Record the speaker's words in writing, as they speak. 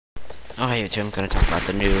Oh, hey YouTube, I'm going to talk about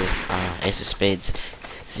the new Ace of Spades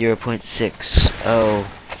 0.60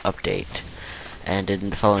 update. And in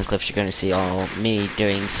the following clips, you're going to see all me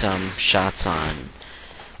doing some shots on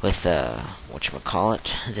with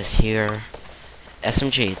whatchamacallit, this here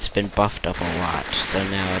SMG. It's been buffed up a lot, so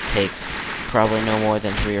now it takes probably no more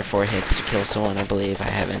than 3 or 4 hits to kill someone, I believe. I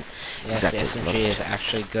haven't Yes, exactly the SMG is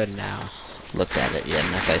actually good now. Looked at it yet,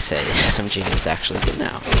 and as I say, the SMG is actually good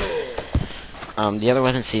now. The other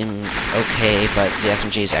weapons seem okay, but the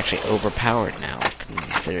SMG is actually overpowered now,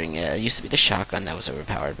 considering it used to be the shotgun that was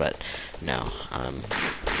overpowered, but no.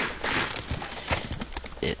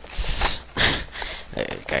 It's... I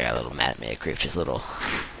got a little mad at me. I creeped his little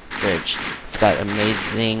bridge. It's got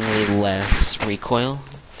amazingly less recoil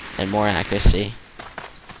and more accuracy.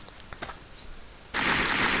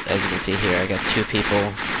 As you can see here, I got 2 people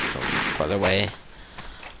from farther away.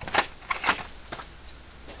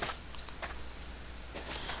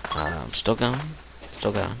 Still going.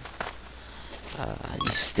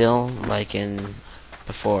 You still, like in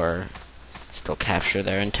before, still capture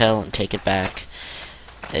their intel and take it back.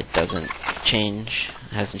 It doesn't change,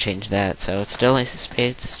 hasn't changed that, so it's still Ace of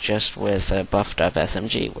Spades, just with a buffed up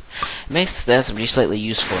SMG. It makes the SMG slightly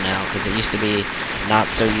useful now, because it used to be not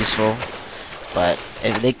so useful, but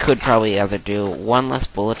they could probably either do 1 less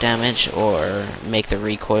bullet damage, or make the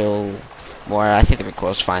recoil more. I think the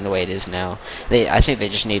recoil's fine the way it is now. I think they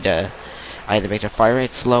just need to either make the fire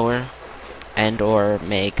rate slower, and or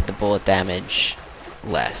make the bullet damage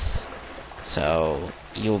less. So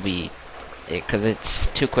you'll be, because it's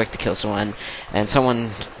too quick to kill someone. And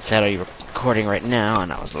someone said, "Are you recording right now?"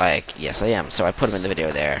 And I was like, "Yes, I am." So I put him in the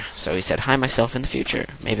video there. So he said, "Hi, myself in the future.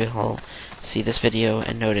 Maybe he'll see this video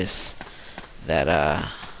and notice that I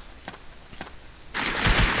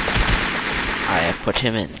put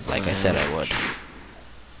him in, like I said I would."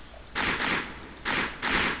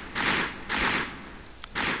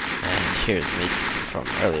 And here's me from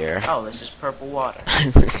earlier. Oh, this is purple water.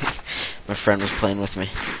 My friend was playing with me.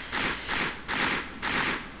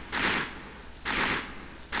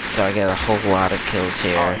 So I get a whole lot of kills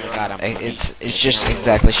here. It just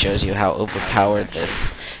exactly shows you how overpowered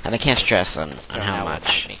this, and I can't stress on how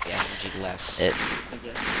much. Make the SMG less.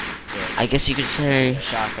 I guess you could say The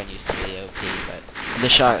shotgun used to be OP,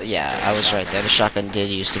 but yeah, I was right there. The shotgun did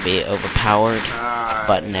used to be overpowered,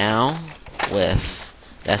 but now with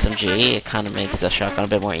the SMG, it kind of makes the shotgun a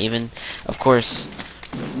bit more even. Of course,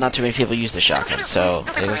 not too many people use the shotgun, so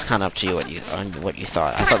it was kind of up to you what you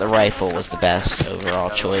thought. I thought the rifle was the best overall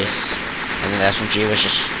choice, and then the SMG was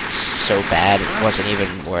just so bad it wasn't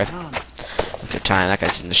even worth the time. That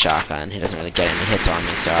guy's in the shotgun. He doesn't really get any hits on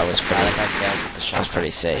me, so I was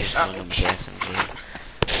pretty safe.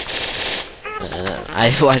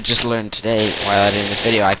 I just learned today while editing this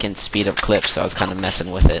video I can speed up clips, so I was kind of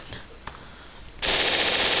messing with it.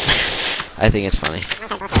 I think it's funny,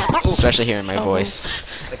 especially hearing my voice.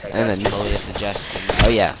 And then, oh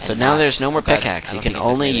yeah, so now there's no more pickaxe. You can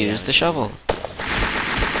only use the shovel.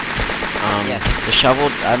 The shovel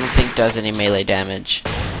I don't think does any melee damage,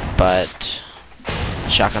 but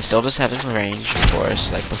shotgun still does have its range, of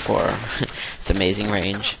course, like before. It's amazing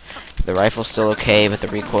range. The rifle's still okay, but the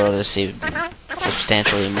recoil is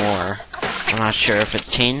substantially more. I'm not sure if it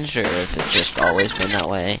changed or if it's just always been that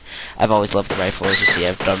way. I've always loved the rifle, as you see.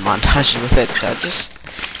 I've done montages with it.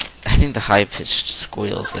 I think the high-pitched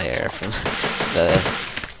squeals there from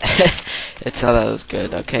it's how that was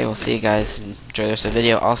good. Okay, we'll see you guys. Enjoy the rest of the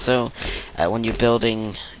video. Also, when you're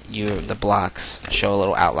building the blocks, show a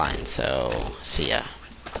little outline. So, see ya.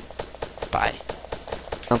 Bye.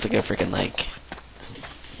 Sounds like a freaking like.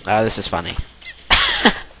 This is funny.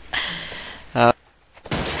 oh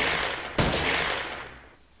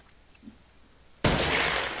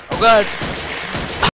god!